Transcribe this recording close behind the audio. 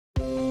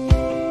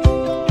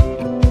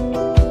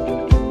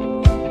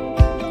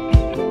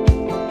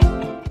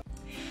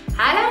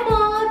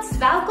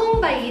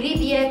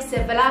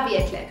Willa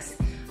Weekliks.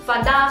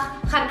 Vandag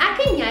gaan ek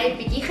en jy 'n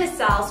bietjie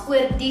gesels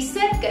oor die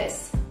sirkus.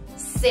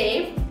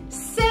 Sê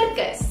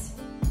sirkus.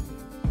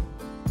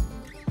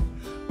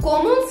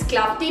 Kom ons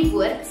klap die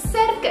woord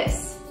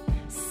sirkus.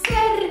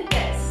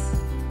 Sirkus.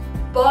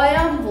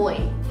 Baie mooi.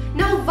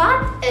 Nou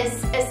wat is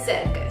 'n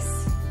sirkus?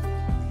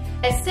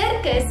 'n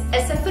Sirkus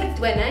is 'n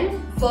vertoning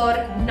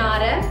waar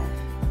narre,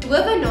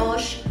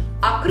 towenaars,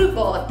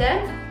 akrobate,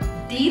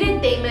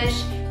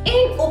 dieretemmers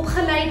en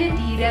opgeleide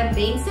diere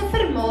mense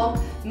vermaak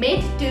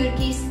met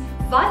toertjies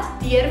wat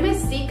deur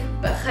musiek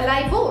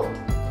begelei word.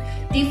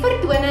 Die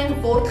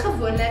vertoning word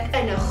gewoonlik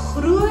in 'n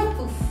groot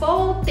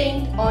ovaal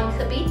tent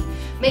aangebied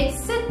met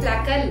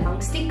sitplekke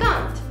langs die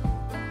kant.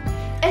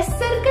 'n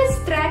Sirkus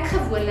trek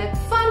gewoonlik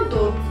van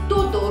dorp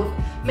tot dorp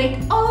met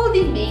al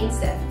die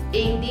mense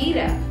en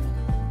diere.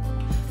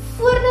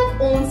 Voordat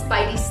ons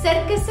by die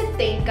sirkus se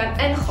tent kan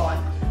ingaan,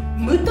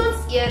 moet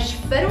ons eers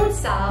vir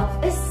onsself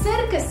 'n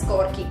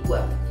sirkuskaartjie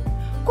koop.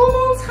 Kom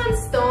ons gaan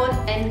staan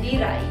in die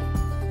ry.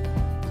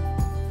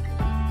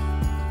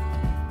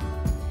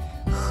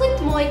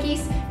 Goed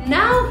maatjies,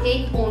 nou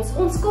het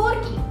ons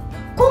kaartjie.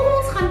 Kom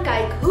ons gaan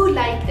kyk hoe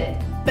lyk dit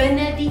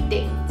binne die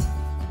tent.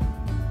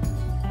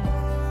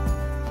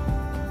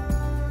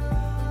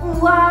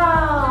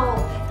 Wow,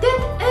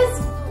 dit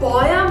is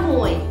baie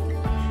mooi.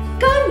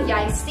 Kan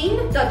jy sien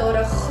dat daar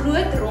 'n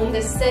groot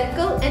ronde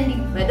sirkel in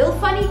die middel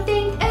van die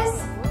tent is?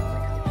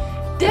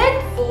 Dit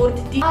word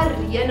die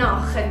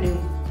arena genoem.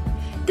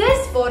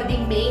 Dis waar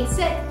die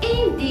mense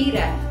en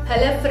diere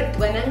hulle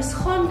vertonings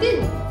gaan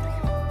doen.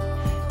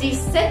 Die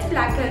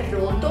sitplekke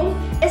rondom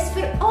is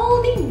vir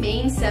al die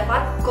mense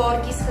wat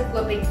kaartjies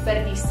gekoop het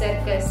vir die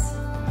sirkus.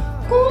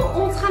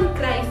 Kom ons gaan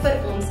kry vir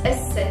ons 'n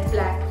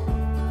sitplek.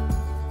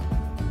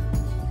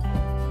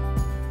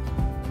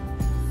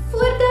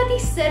 Voordat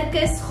die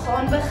sirkus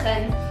gaan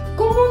begin,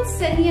 kom ons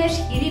sing eers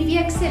hierdie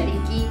week se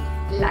liedjie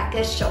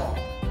lekker saam.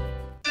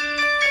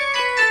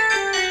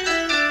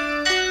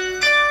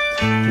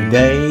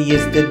 Today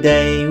is the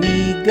day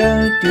we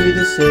go to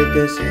the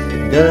circus,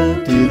 go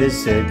to the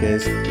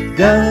circus,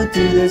 go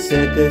to the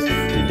circus.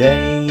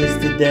 Today is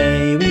the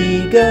day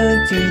we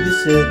go to the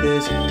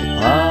circus,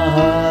 ha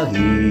ha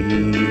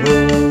hee ho.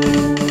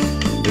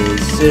 The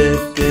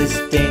circus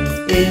tent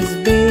is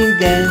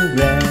big and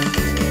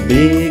grand,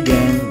 big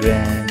and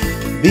grand,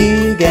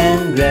 big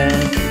and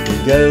grand.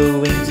 We're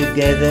going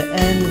together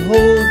and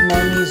hold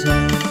mommy's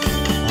hand,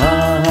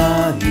 ha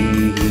ha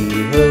hee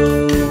ho.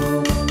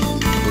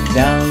 The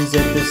clowns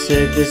at the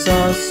circus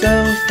are so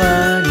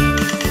funny,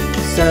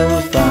 so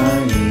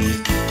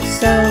funny,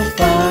 so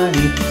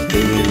funny.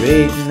 Their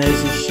red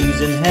noses,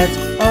 shoes and hats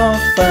are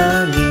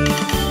funny,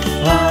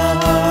 ha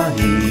ha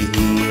hee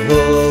hee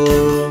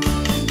ho.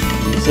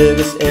 The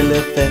circus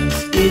elephants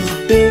is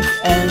big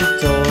and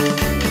tall,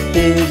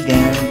 big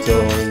and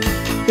tall,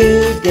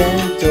 big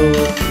and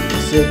tall.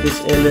 The circus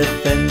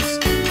elephants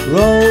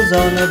rolls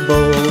on a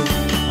ball,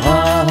 ha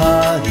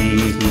ha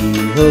hee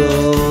hee ho.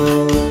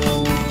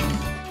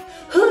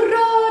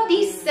 Hoera,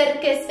 die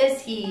sirkus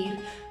is hier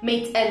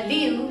met 'n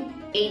leeu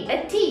en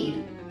 'n tier.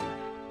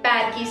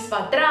 Perdjies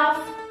wat draf,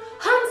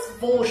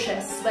 Handsworse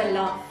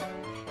swilaf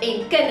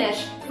en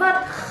kinders wat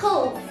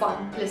gil van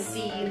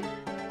plesier.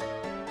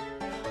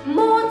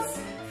 Maats,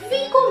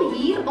 wie kom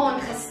hier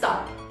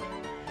aangestap?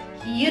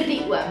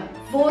 Hierdie oom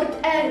word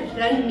 'n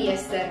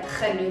ringmeeester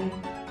genoem.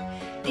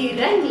 Die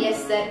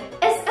ringmeester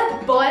is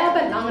 'n baie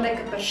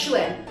belangrike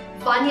persoon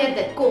wanneer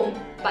dit kom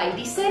by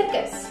die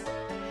sirkus.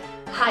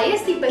 Hy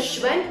is die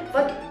persoon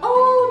wat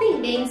al die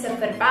mense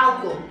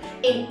verwelkom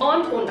en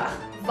aankondig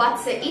wat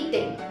se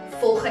item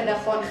volgende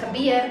gaan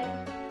gebeur.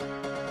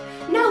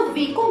 Nou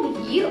wie kom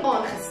hier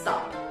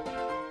aangestap?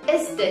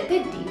 Is dit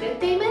 'n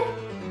dieretemmer?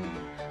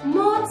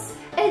 Maats,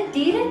 'n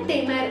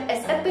dieretemmer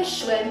is 'n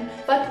persoon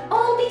wat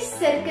al die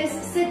sirkus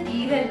se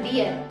diere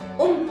leer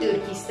om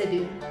toertjies te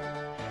doen.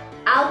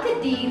 Elke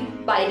dier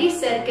by die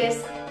sirkus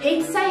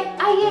het sy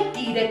eie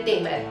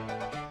dieretemmer,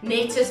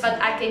 net soos wat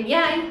ek en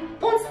jy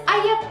ons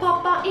eie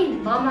pappa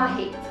en mamma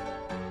het.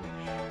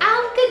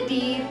 Elke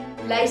dier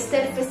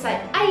luister vir sy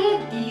eie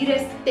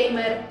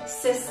dieretemmer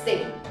se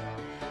stem.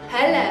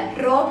 Hulle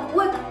raak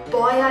ook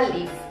baie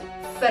lief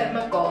vir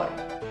mekaar.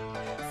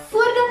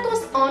 Voordat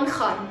ons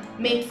aangaan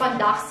met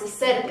vandag se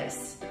sirkus,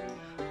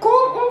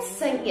 kom ons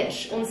sing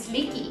eers ons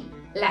liedjie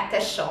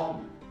lekker saam.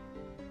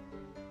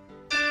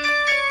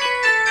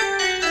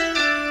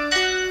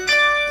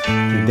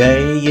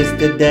 Today is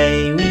the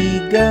day we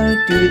go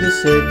to the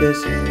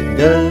circus,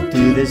 go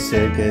to the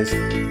circus,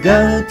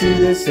 go to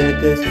the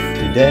circus.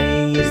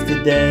 Today is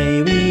the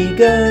day we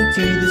go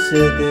to the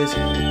circus,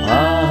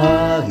 ha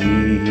ha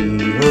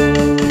hee ho.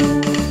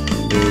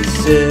 The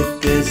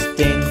circus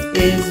tent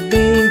is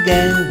big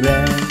and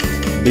grand,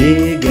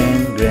 big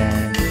and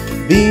grand,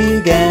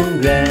 big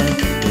and grand.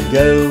 We're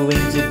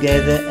going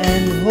together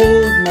and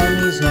hold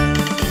mommy's hand,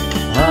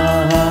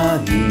 ha ha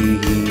hee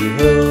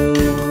ho.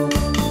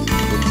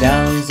 The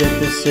clowns at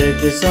the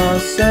circus are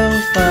so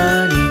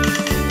funny,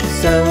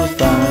 so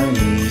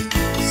funny,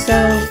 so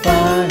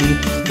funny.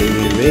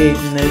 Their red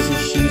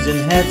noses, shoes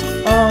and hats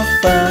are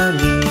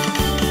funny.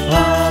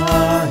 Ha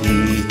ha,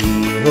 hee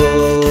hee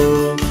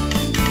ho.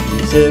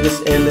 The circus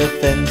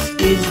elephants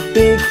is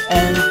big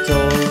and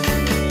tall,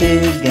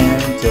 big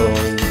and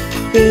tall,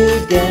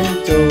 big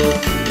and tall.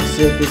 The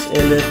circus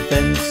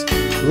elephants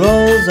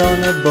rolls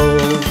on a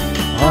ball.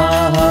 Ha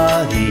ha,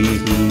 hee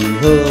hee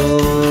ho.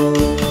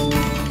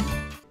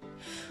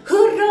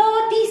 Hoera,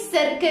 die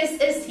sirkus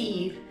is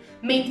hier,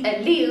 met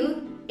 'n leeu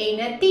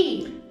en 'n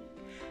dier.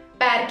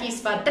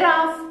 Perdjies wat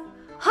draf,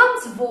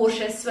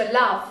 handsworse so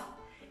laf,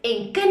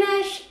 en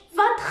kinders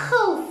wat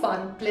gil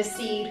van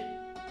plesier.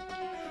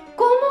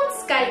 Kom ons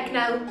kyk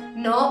nou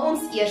na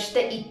ons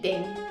eerste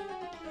item.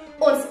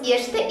 Ons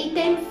eerste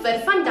item vir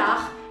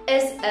vandag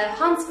is 'n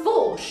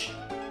handswors.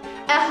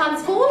 'n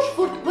Handswors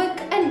word ook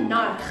 'n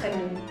nar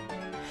genoem.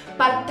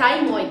 Party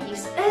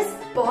maatjies is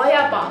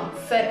baie bang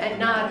vir 'n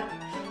nar,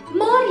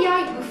 maar jy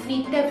hoef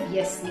nie te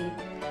wees nie.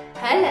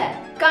 Hulle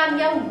kan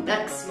jou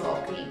niks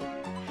maak nie.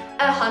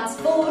 'n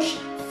Handswors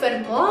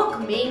vermaak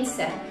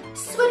mense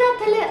sodat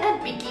hulle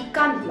 'n bietjie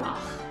kan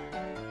lag.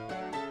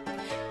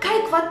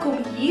 Kyk wat kom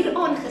hier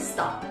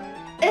aangestap.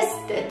 Is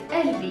dit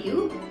 'n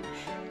leeu?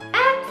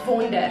 Ek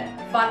wonder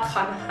wat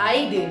gaan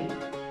hy doen.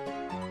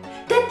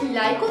 Dit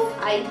lyk of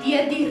hy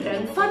deur die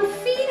ring van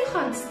 4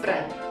 gaan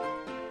spring.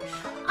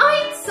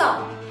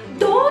 Uitsal,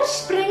 daar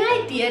spring hy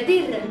deur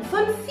die ring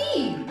van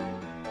 4.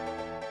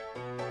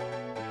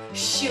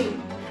 Sjoe,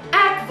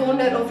 ek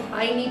wonder of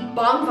hy nie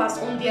bang was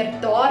om deur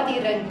daardie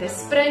ring te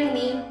spring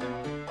nie.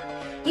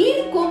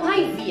 Hier kom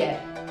hy weer,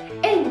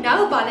 en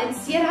nou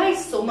balanseer hy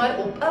sommer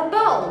op 'n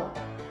bal.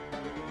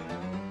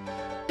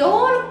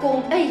 Daar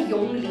kom 'n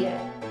jongleur.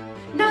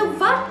 Nou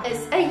wat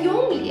is 'n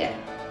jongleur?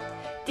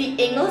 Die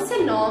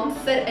Engelse naam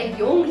vir 'n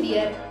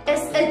jongleur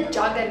is 'n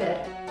juggler.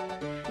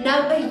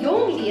 Nou 'n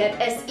jongleur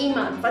is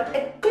iemand wat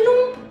 'n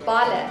klomp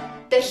balle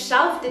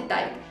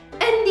terselfdertyd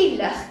in die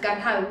lug kan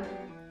hou.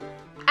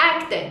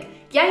 Ek dink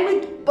jy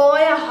moet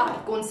baie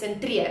hard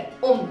konsentreer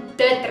om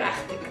dit reg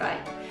te kry.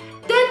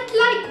 Dit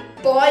lyk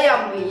baie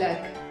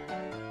moeilik.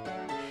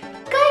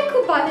 Kyk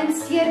hoe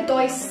balanseer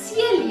daai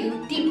seeleeu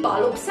die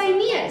bal op sy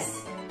neus.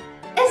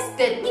 Is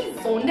dit nie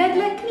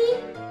wonderlik nie?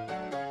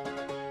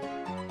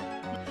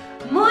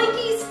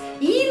 Maatjies,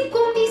 hier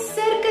kom die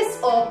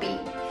sirkusaapie.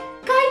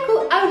 Kyk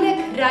hoe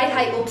oulik ry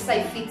hy op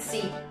sy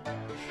fietsie.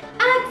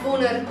 Ek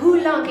wonder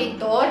hoe lank het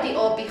daardie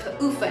aapie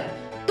geoefen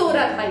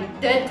totdat hy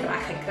dit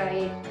reg gekry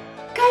het.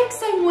 Kyk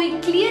sy mooi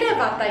klere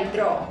wat hy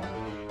dra.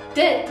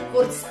 Dit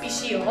word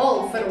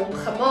spesiaal vir hom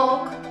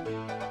gemaak.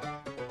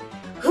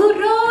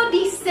 Hoera,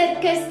 die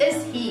sirkus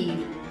is hier,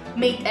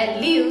 met 'n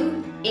leeu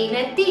en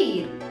 'n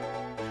dier.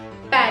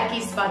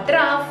 Perdjies wat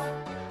draf,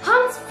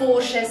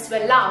 handsworse so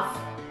laf,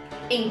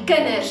 en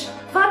kinders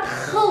wat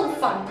gil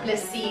van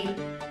plesier.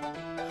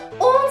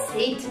 Ons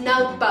het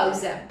nou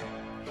pause.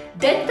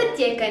 Dit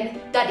beteken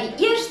dat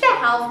die eerste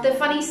helfte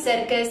van die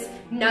sirkus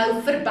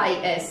nou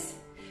verby is.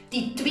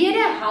 Die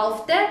tweede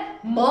helfte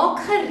maak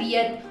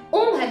gereed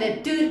om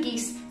hulle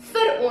toertjies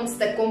vir ons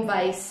te kom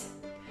wys.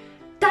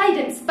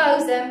 Tydens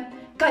pause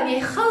kan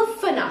jy gou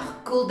vinnig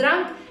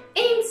koeldrank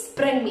en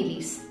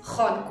springmielies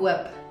gaan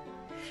koop.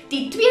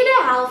 Die tweede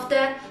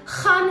helfte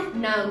gaan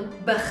nou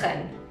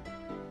begin.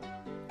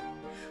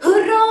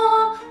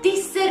 Hoera, die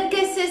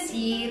sirkus is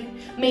hier,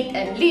 met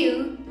 'n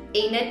leeu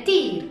en 'n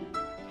dier.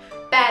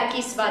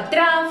 Perdjies wat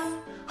draf,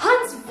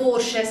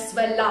 handsworse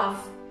so laf,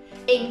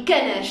 en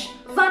kinders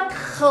wat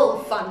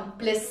gil van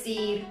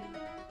plesier.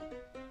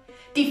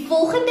 Die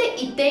volgende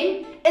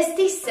item is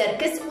die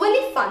sirkus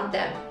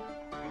olifante.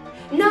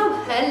 Nou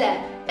hulle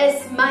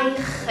is my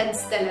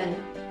gunsteling.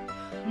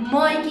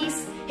 Maatjies,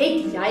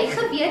 het jy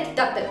geweet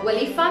dat 'n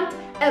olifant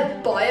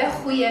 'n baie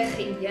goeie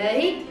geheue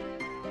het?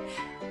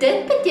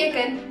 Dit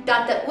beteken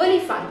dat 'n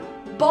olifant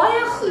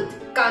baie goed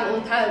kan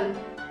onthou.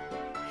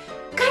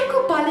 Kyk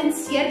hoe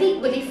balanseer die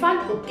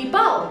olifant op die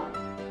bal.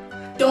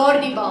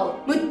 Daardie bal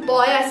moet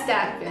baie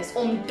sterk wees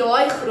om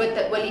daai groot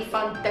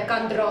olifant te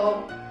kan dra.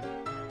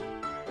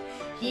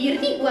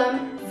 Hierdie oom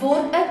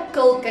word 'n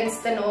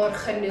kulkunstenaar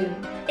genoem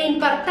en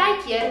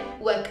partykeer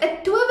ook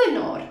 'n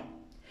towenaar.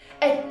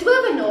 'n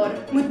Towenaar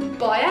moet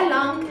baie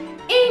lank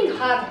en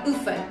hard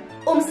oefen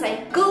om sy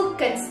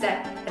kulkunste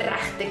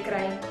reg te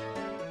kry.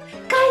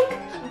 Kyk,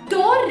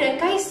 daar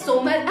ruk hy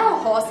sommer 'n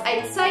haas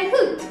uit sy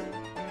hoed.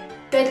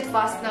 Dit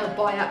was nou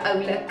baie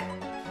oulik.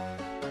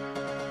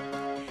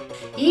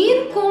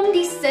 Hier kom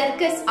die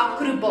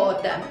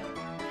sirkusakrobate.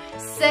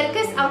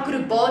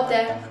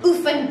 Sirkusakrobate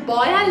oefen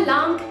baie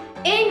lank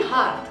en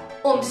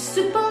hard om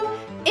soepel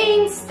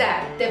en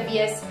sterk te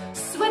wees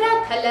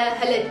sodat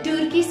hulle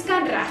toertjies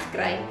kan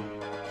regkry.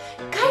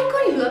 Kyk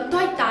hoe loop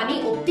daai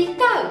tannie op die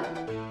tou.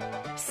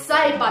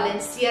 Sy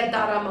balanseer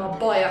darem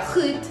baie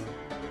goed.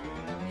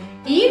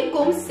 Hier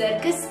kom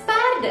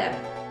sirkusperde.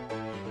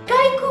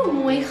 Kyk hoe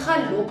mooi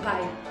galop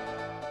hy.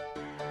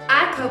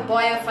 Ek hou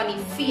baie van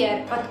die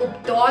veer wat op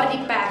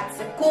daardie perd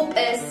se kop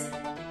is.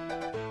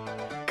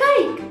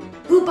 Kyk,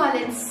 hoe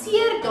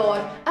balanseer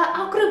daar 'n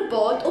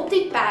akrobaat op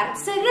die perd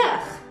se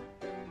rug.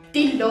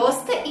 Die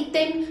laaste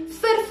item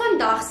vir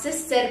vandag se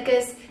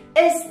sirkus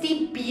is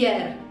die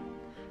beer.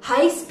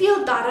 Hy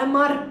speel darm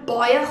maar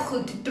baie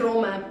goed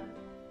tromme.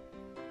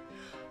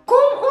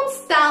 Kom ons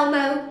tel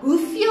nou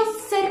hoeveel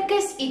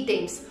sirkus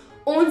items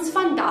ons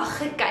vandag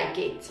gekyk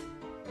het.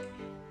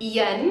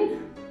 1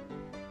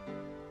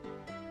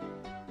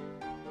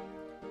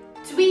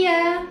 2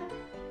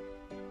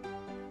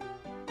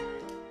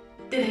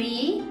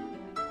 3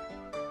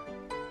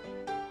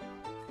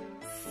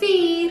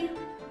 4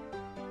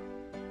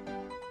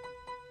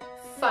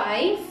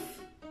 5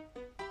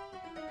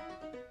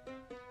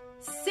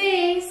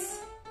 6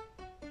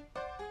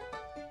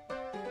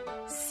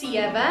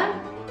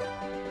 7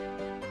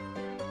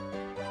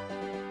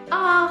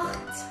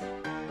 8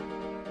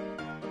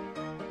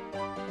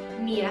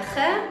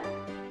 9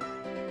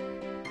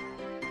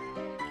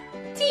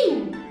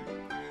 10.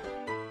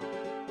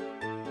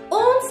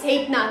 Ons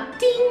het na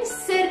 10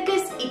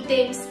 sirkus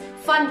items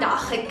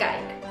vandag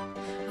gekyk.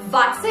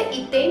 Watse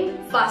item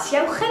was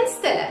jou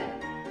gunsteling?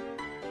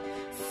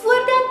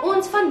 Voordat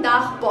ons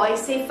vandag baie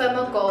sê vir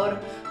mekaar,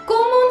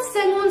 kom ons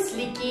sing ons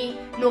liedjie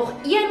nog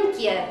een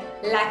keer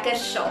lekker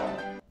saam.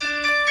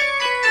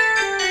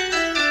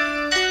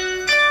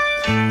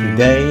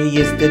 Today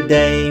is the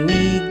day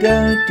we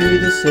go to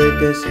the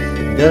circus,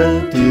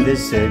 go to the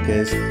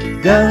circus,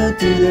 go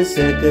to the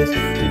circus.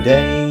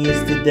 Today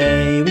is the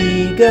day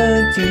we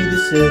go to the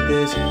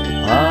circus,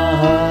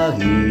 ha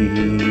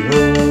hee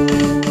ho.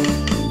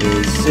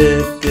 The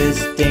circus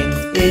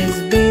tent is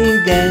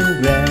big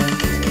and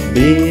grand,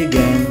 big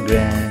and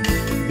grand,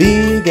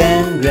 big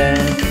and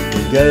grand.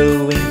 We're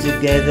going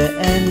together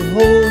and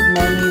hold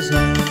mommy's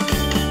hand,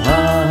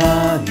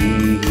 ha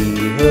hee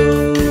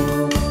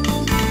ho.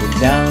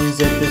 Clowns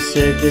at the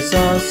circus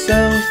are so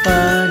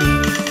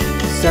funny,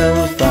 so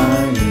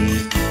funny,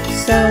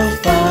 so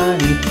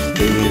funny.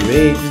 Their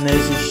red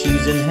noses,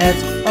 shoes and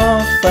hats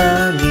are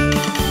funny,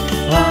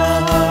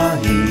 ha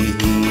hee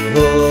hee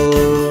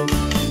ho.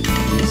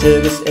 The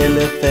circus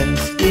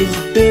elephants is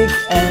big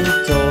and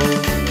tall,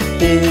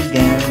 big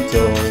and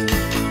tall,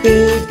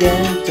 big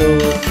and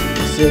tall.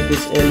 The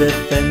circus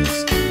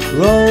elephants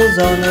rolls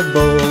on a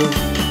ball,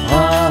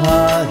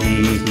 ha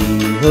hee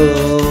hee ho.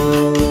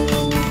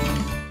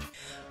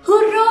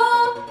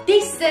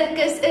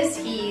 Sirkus is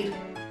hier,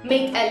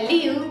 met 'n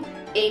leeu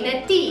en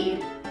 'n dier.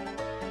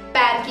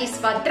 Perdjies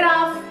wat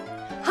draf,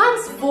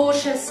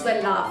 Handsworse so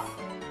laf,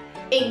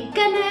 en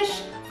kinders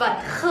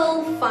wat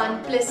gil van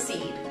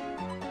plesier.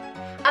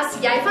 As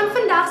jy van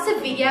vandag se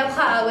video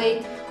gehou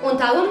het,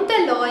 onthou om te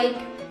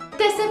like,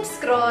 te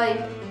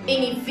subscribe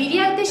en die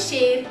video te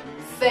share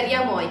vir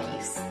jou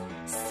maatjies.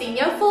 Sien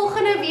jou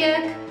volgende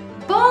week.